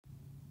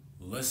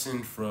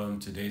Lesson from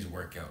today's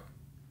workout: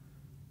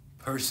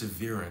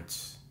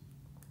 perseverance.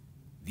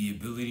 The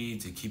ability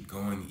to keep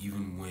going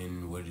even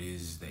when what it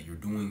is that you're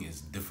doing is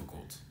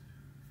difficult.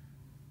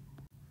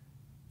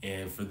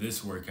 And for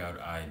this workout,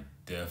 I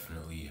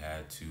definitely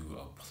had to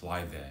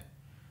apply that.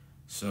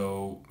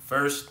 So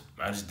first,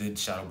 I just did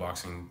shadow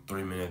boxing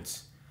 3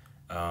 minutes,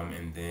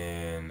 and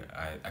then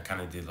I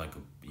kind of did like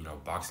a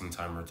boxing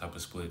timer type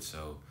of split.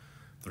 So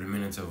 3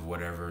 minutes of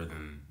whatever,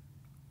 then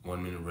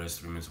 1 minute rest,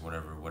 3 minutes of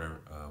whatever,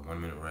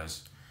 1 minute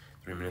rest,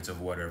 3 minutes of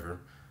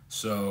whatever.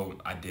 So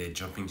I did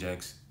jumping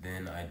jacks.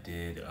 Then I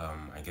did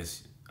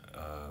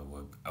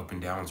what, up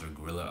and downs or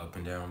gorilla up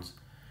and downs.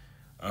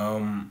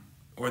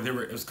 Or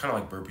it was kind of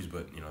like burpees,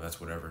 but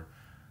that's whatever.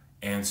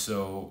 And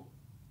so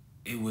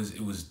it was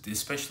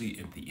especially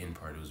at the end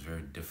part, it was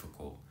very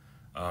difficult.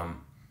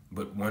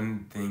 But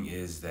one thing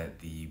is that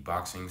the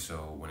boxing,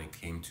 so when it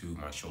came to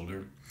my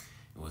shoulder,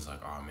 it was like,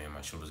 oh man,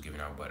 my shoulder's giving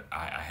out, but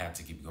I had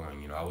to keep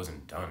going. I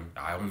wasn't done.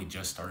 I only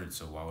just started,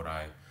 so why would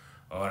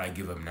I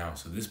give up now?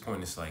 So at this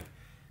point, it's like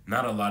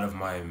not a lot of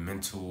my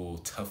mental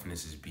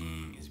toughness is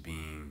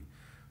being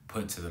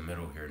put to the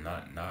middle here.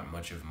 Not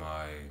much of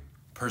my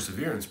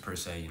perseverance per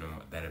se,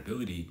 that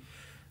ability,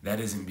 that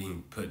isn't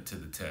being put to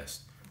the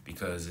test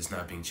because it's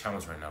not being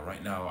challenged right now.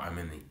 Right now, I'm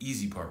in the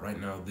easy part. Right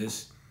now,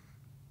 this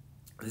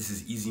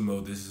is easy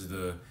mode. This is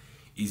the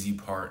easy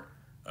part.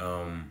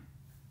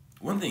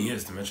 One thing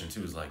is to mention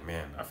too is like,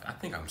 man, I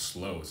think I'm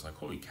slow. It's like,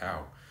 holy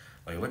cow.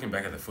 Like looking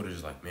back at the footage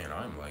is like, man,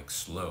 I'm like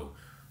slow.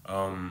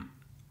 And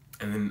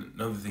then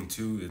another thing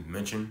too is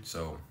mention.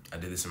 So I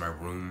did this in my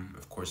room.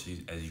 Of course,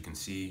 as you can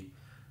see,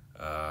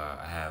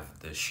 I have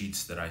the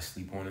sheets that I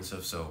sleep on and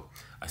stuff. So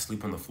I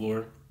sleep on the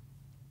floor.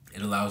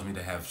 It allows me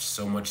to have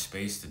so much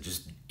space to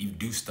just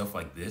do stuff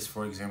like this,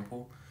 for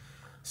example.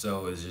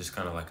 So it's just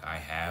kind of like I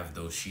have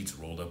those sheets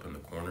rolled up in the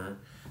corner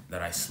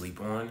that I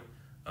sleep on.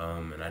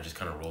 And I just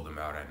kind of roll them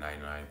out at night.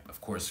 And I, of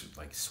course,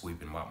 like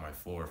sweep and mop my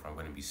floor if I'm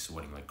going to be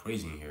sweating like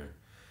crazy in here.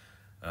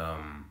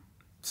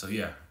 So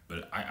yeah,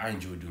 but I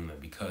enjoy doing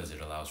that because it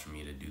allows for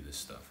me to do this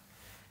stuff.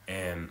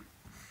 And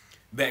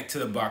back to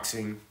the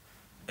boxing.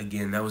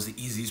 Again, that was the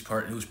easiest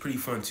part. It was pretty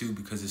fun too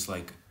because it's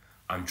like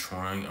I'm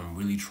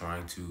really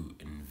trying to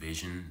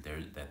envision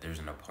that there's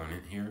an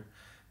opponent here,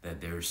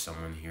 that there's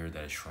someone here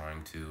that is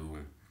trying to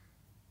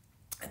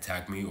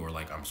attack me, or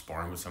like I'm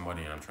sparring with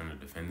somebody and I'm trying to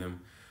defend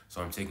them.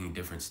 So I'm taking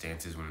different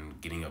stances when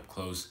getting up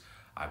close.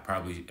 I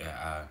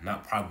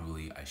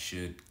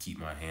should keep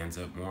my hands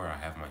up more. I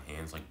have my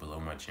hands like below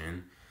my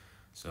chin.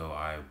 So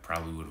I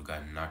probably would have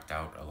gotten knocked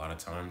out a lot of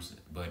times.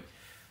 But,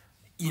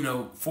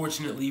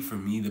 fortunately for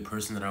me, the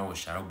person that I was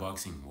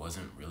shadowboxing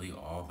wasn't really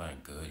all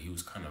that good. He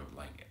was kind of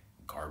like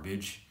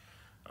garbage.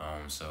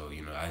 So,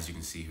 as you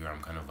can see here,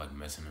 I'm kind of like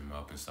messing him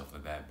up and stuff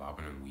like that,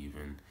 bobbing and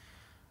weaving.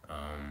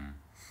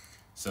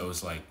 So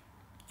it's like,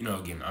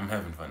 again, I'm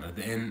having fun. At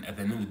the end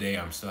of the day,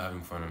 I'm still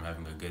having fun. I'm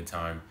having a good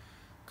time.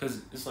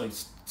 Because it's like,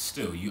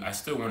 I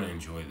still want to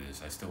enjoy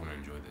this.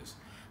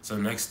 So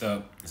next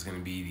up is going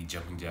to be the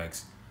jumping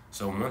jacks.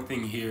 So one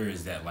thing here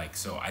is that,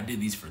 so I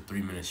did these for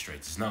 3 minutes straight.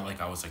 It's not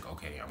like I was like,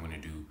 okay, I'm going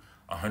to do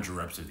 100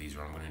 reps of these,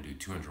 or I'm going to do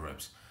 200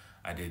 reps.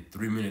 I did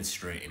 3 minutes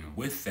straight. And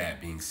with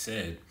that being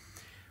said,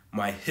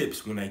 my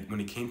hips, when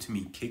it came to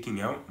me kicking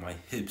out, my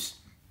hips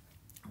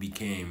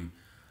became...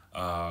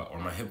 or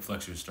my hip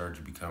flexors started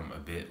to become a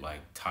bit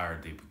like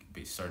tired.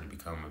 They started to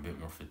become a bit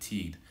more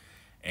fatigued.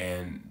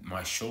 And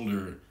my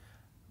shoulder,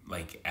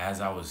 like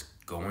as I was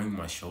going,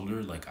 my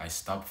shoulder, like I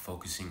stopped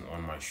focusing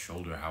on my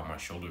shoulder, how my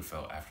shoulder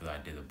felt after I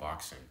did the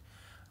boxing.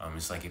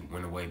 It's like it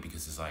went away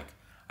because it's like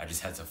I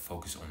just had to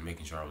focus on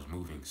making sure I was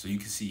moving. So you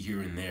can see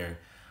here and there,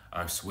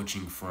 I'm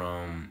switching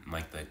from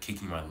like the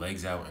kicking my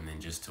legs out and then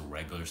just to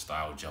regular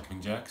style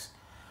jumping jacks.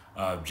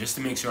 Just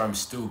to make sure I'm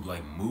still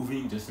like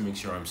moving, just to make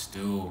sure I'm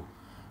still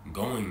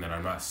going, that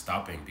I'm not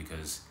stopping,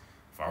 because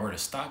if I were to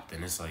stop,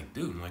 then it's like,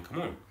 dude, like,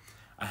 come on.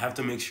 I have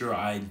to make sure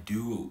I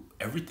do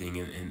everything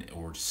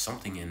or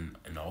something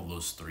in all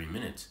those 3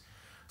 minutes.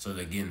 So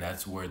again,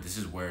 this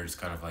is where it's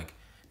kind of like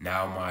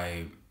now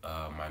my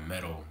my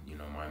mental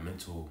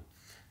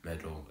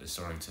metal is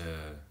starting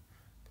to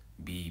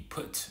be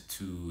put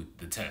to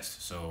the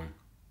test. So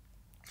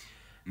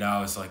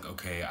now it's like,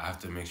 okay, I have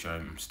to make sure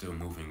I'm still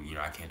moving.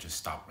 I can't just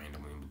stop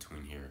randomly in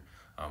between here,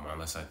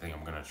 unless I think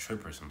I'm gonna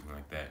trip or something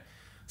like that.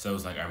 So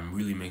it's like I'm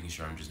really making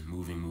sure I'm just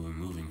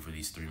moving for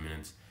these 3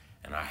 minutes,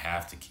 and I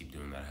have to keep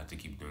doing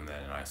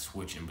that. And I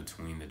switch in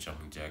between the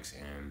jumping jacks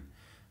and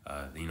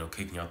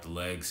kicking out the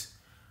legs.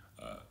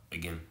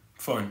 Again,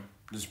 fun.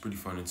 This is pretty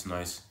fun. It's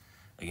nice.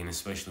 Again,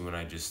 especially when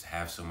I just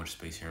have so much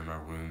space here in my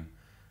room.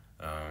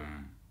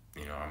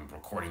 I'm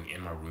recording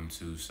in my room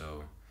too,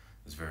 so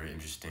it's very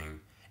interesting.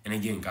 And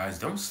again, guys,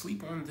 don't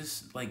sleep on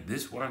this. Like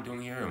this, what I'm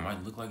doing here, it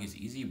might look like it's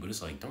easy, but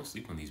it's like, don't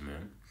sleep on these,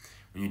 man.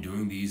 When you're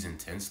doing these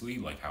intensely,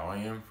 like how I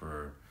am,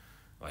 for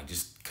like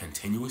just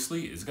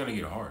continuously, it's gonna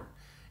get hard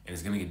and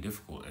it's gonna get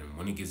difficult. And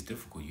when it gets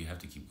difficult, you have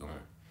to keep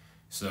going.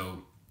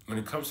 So when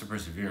it comes to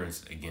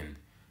perseverance, again,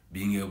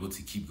 being able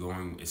to keep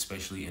going,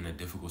 especially in a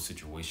difficult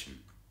situation,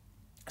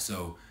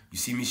 So you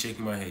see me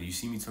shaking my head, you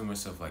see me telling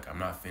myself like I'm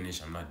not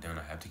finished, I'm not done,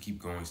 I have to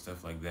keep going,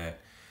 stuff like that.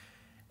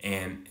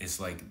 And it's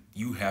like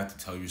you have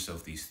to tell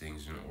yourself these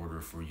things in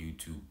order for you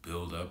to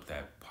build up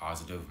that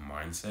positive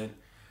mindset.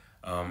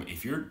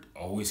 If you're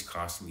always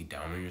constantly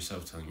down on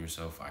yourself, telling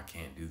yourself, I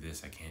can't do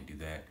this, I can't do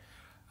that,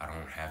 I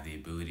don't have the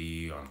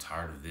ability, I'm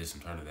tired of this,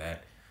 I'm tired of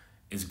that,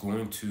 it's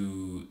going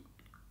to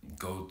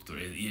go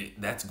through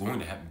that's going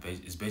to happen.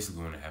 It's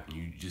basically going to happen.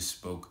 You just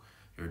spoke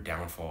your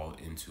downfall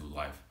into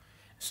life.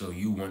 So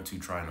you want to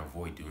try and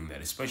avoid doing that,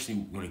 especially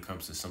when it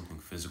comes to something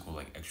physical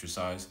like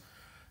exercise,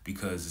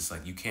 because it's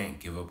like you can't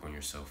give up on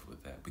yourself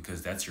with that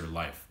because that's your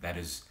life. That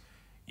is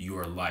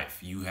your life.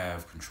 You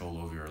have control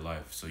over your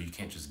life. So you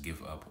can't just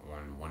give up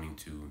on wanting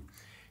to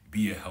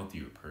be a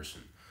healthier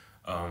person.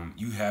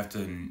 You have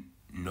to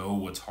know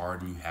what's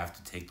hard and you have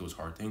to take those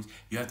hard things.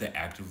 You have to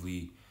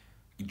actively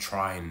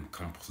try and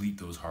complete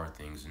those hard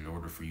things in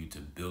order for you to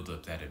build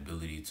up that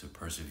ability to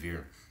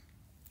persevere.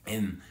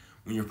 And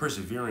when you're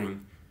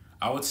persevering,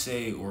 I would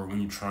say, or when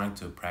you're trying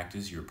to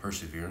practice your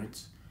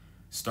perseverance,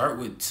 start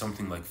with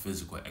something like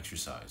physical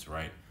exercise,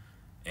 right?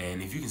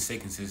 And if you can stay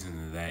consistent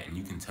to that and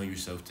you can tell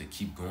yourself to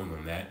keep going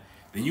on that,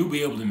 then you'll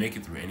be able to make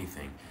it through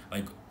anything.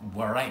 Like,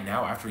 well, right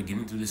now, after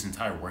getting through this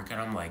entire workout,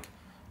 I'm like,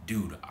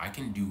 dude, I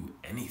can do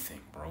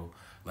anything, bro.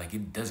 Like,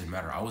 it doesn't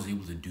matter. I was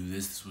able to do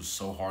this. This was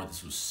so hard.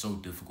 This was so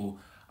difficult.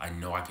 I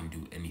know I can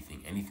do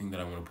anything. Anything that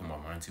I want to put my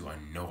mind to, I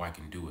know I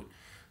can do it.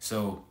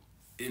 So,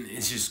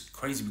 it's just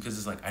crazy because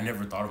it's like I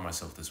never thought of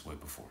myself this way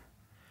before.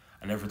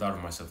 I never thought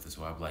of myself this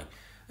way. I'm like,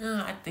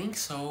 I think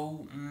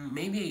so.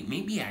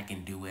 Maybe I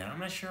can do it. I'm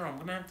not sure. I'm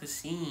gonna have to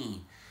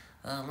see.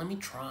 Let me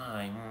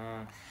try.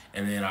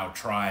 And then I'll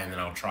try, and then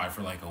I'll try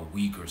for like a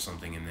week or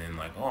something, and then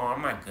like, oh,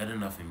 I'm not good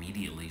enough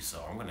immediately,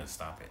 so I'm gonna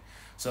stop it.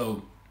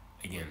 So,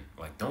 again,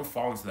 like, don't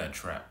fall into that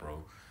trap,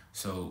 bro.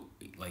 So,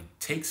 like,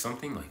 take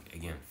something like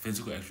again,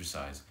 physical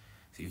exercise.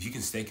 See, if you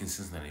can stay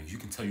consistent, if you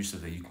can tell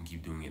yourself that you can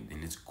keep doing it, then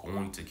it's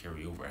going to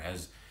carry over.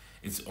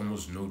 It's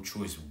almost no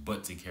choice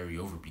but to carry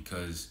over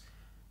because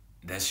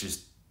that's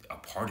just a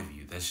part of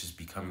you. That's just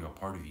becoming a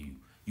part of you.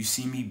 You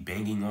see me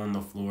banging on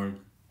the floor.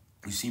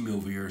 You see me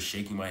over here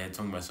shaking my head,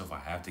 telling myself I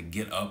have to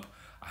get up.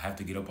 I have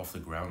to get up off the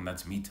ground.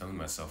 That's me telling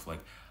myself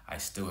like I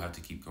still have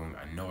to keep going.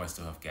 I know I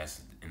still have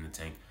gas in the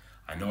tank.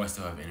 I know I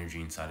still have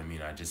energy inside of me,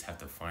 and I just have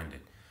to find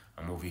it.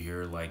 I'm over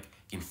here like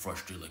getting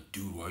frustrated, like,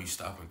 dude, why are you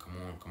stopping? Come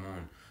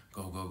on,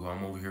 go, go, go.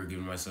 I'm over here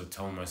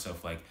telling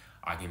myself like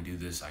I can do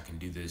this, I can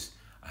do this.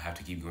 I have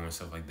to keep going,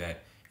 stuff like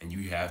that. And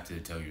you have to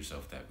tell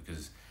yourself that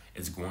because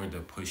it's going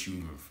to push you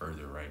even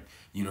further, right?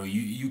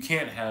 You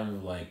can't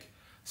have like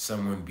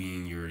someone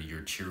being your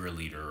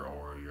cheerleader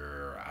or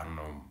your, I don't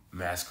know,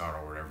 mascot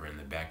or whatever in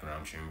the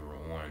background cheering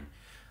you on.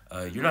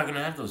 You're not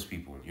gonna have those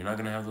people. You're not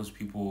gonna have those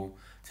people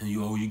telling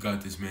you, "Oh, you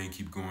got this, man.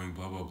 Keep going."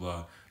 Blah blah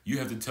blah. You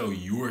have to tell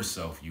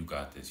yourself you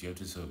got this. You have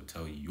to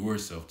tell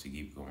yourself to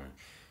keep going.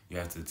 You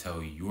have to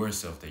tell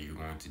yourself that you're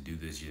going to do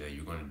this, that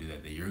you're going to do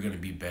that, that you're going to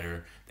be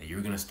better, that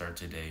you're going to start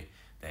today,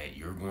 that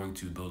you're going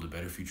to build a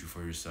better future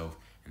for yourself,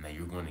 and that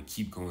you're going to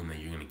keep going, that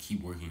you're going to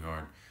keep working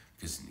hard.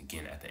 Because,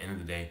 again, at the end of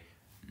the day,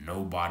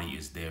 nobody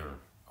is there,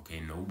 okay?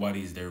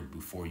 Nobody is there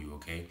before you,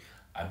 okay?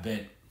 I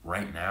bet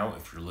right now,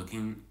 if you're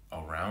looking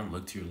around,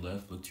 look to your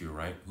left, look to your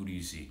right, who do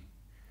you see?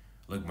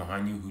 Look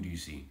behind you, who do you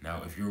see?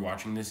 Now, if you're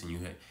watching this and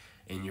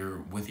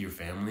you're with your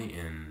family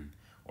and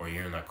or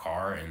you're in a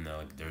car and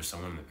like there's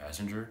someone in the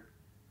passenger,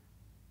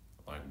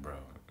 like, bro,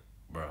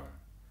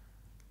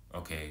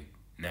 okay,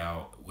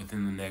 now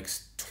within the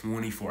next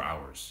 24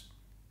 hours,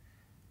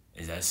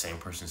 is that same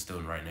person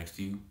still right next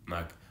to you?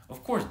 Like,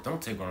 of course,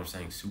 don't take what I'm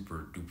saying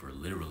super duper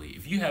literally.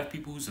 If you have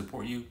people who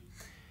support you,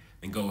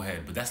 then go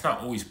ahead. But that's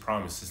not always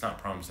promised. It's not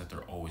promised that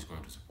they're always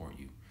going to support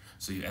you.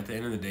 So at the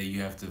end of the day,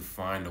 you have to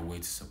find a way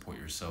to support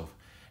yourself.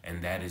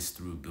 And that is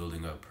through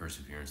building up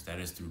perseverance. That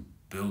is through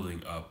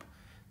building up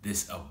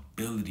this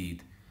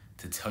ability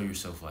to tell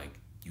yourself, like,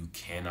 you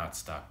cannot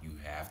stop. You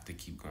have to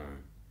keep going.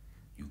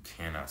 You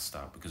cannot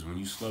stop. Because when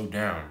you slow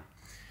down,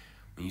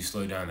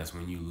 that's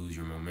when you lose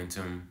your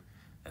momentum.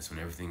 That's when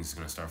everything's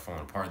going to start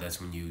falling apart.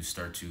 That's when you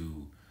start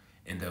to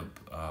end up,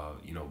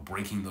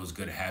 breaking those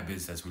good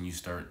habits. That's when you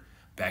start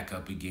back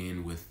up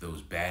again with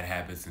those bad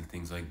habits and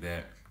things like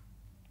that.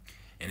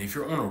 And if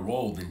you're on a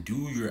roll, then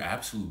do your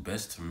absolute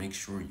best to make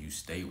sure you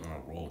stay on a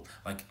roll.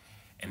 Like,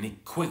 and a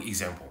quick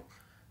example,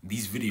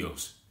 these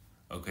videos,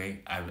 okay?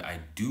 I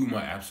do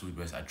my absolute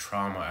best. I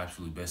try my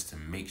absolute best to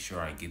make sure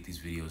I get these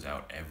videos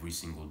out every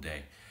single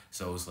day.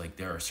 So it's like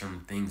there are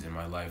certain things in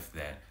my life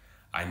that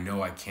I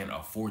know I can't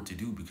afford to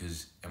do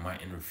because it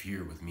might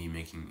interfere with me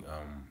making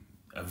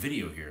a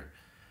video here.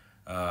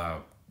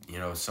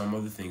 Some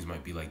other things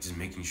might be like just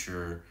making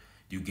sure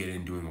you get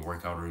in doing a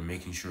workout or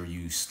making sure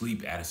you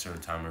sleep at a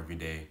certain time every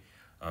day.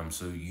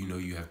 So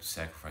you have to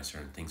sacrifice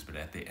certain things, but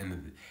at the end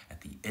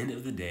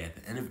of the day, at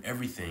the end of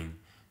everything,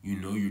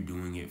 you're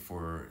doing it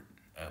for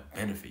a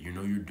benefit. You're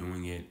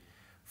doing it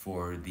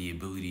for the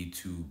ability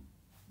to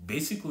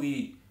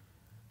basically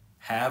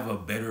have a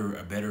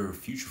better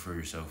future for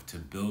yourself, to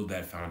build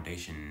that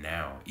foundation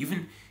now.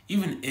 Even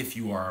if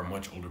you are a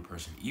much older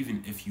person,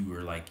 even if you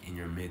are like in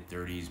your mid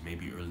 30s,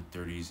 maybe early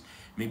 30s,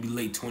 maybe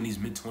late 20s,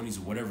 mid 20s,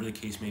 or whatever the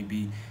case may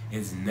be,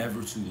 it's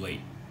never too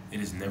late. It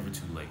is never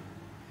too late.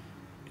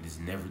 It is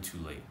never too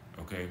late.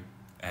 Okay,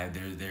 and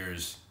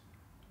there's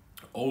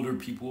older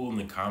people in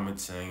the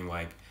comments saying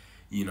like,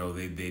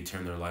 they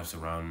turned their lives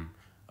around,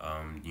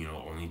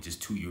 only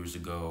just 2 years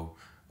ago.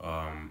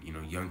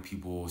 Young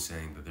people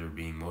saying that they're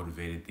being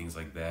motivated, things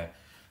like that.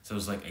 So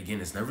it's like,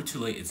 again, it's never too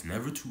late. It's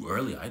never too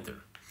early either.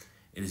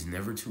 It is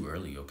never too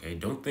early, okay?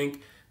 Don't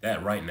think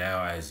that right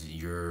now, as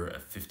you're a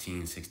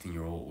 15,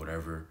 16-year-old,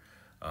 whatever,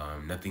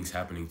 nothing's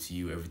happening to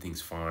you,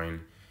 everything's fine.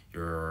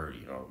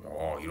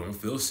 Oh, you don't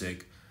feel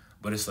sick.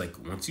 But it's like,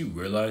 once you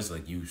realize,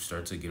 like, you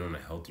start to get on a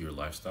healthier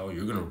lifestyle,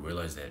 you're gonna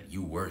realize that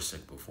you were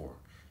sick before.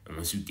 And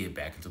once you get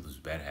back into those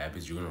bad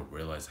habits, you're gonna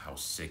realize how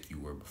sick you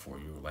were before.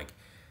 And you're like,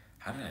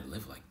 how did I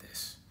live like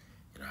this?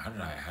 How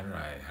did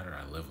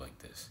I live like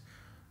this?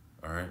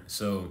 All right.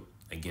 So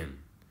again,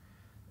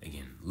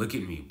 look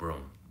at me, bro.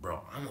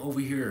 Bro, I'm over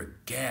here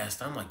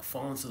gassed. I'm like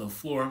falling to the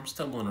floor. I'm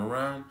stumbling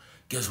around.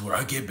 Guess what?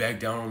 I get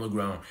back down on the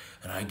ground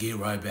and I get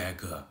right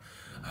back up.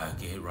 I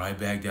get right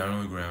back down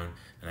on the ground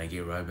and I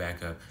get right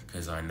back up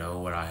because I know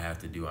what I have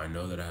to do. I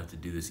know that I have to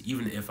do this.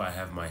 Even if I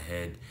have my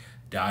head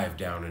dive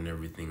down and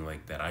everything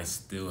like that, I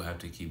still have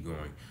to keep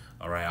going.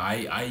 All right.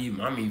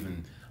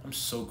 I'm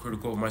so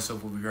critical of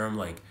myself over here. I'm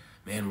like,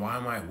 man, why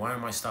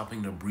am I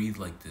stopping to breathe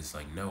like this?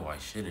 Like, no, I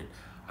shouldn't.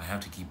 I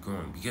have to keep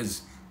going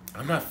because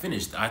I'm not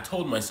finished. I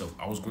told myself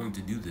I was going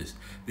to do this.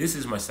 This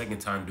is my second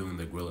time doing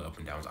the gorilla up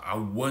and downs. I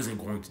wasn't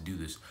going to do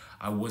this.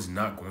 I was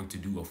not going to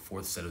do a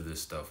fourth set of this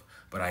stuff,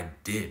 but I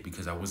did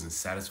because I wasn't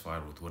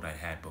satisfied with what I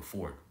had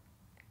before.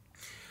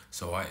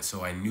 So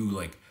I knew,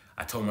 like,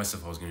 I told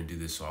myself I was going to do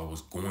this, so I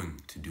was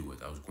going to do it.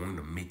 I was going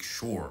to make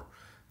sure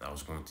that I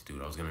was going to do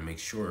it. I was going to make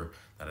sure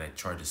that I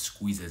tried to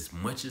squeeze as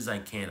much as I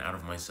can out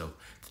of myself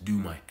to do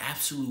my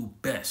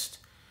absolute best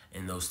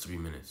in those 3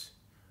 minutes.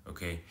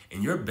 Okay?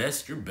 And your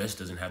best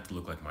doesn't have to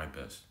look like my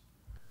best.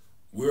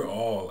 We're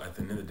all, at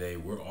the end of the day,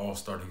 we're all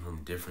starting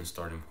from different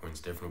starting points,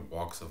 different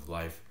walks of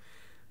life.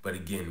 But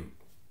again,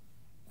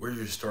 where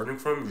you're starting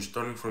from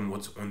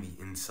what's on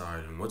the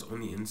inside. And what's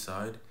on the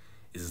inside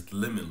is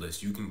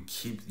limitless. You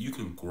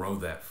can grow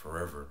that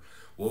forever.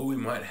 What we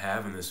might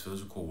have in this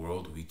physical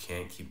world, we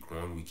can't keep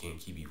growing, we can't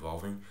keep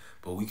evolving,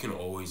 but we can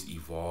always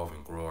evolve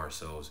and grow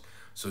ourselves.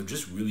 So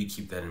just really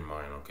keep that in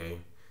mind, okay?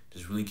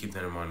 Just really keep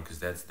that in mind because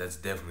that's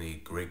definitely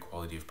a great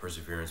quality of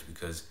perseverance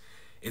because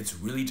it's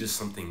really just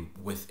something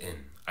within.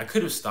 I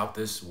could have stopped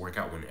this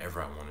workout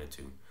whenever I wanted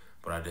to,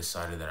 but I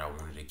decided that I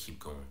wanted to keep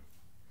going.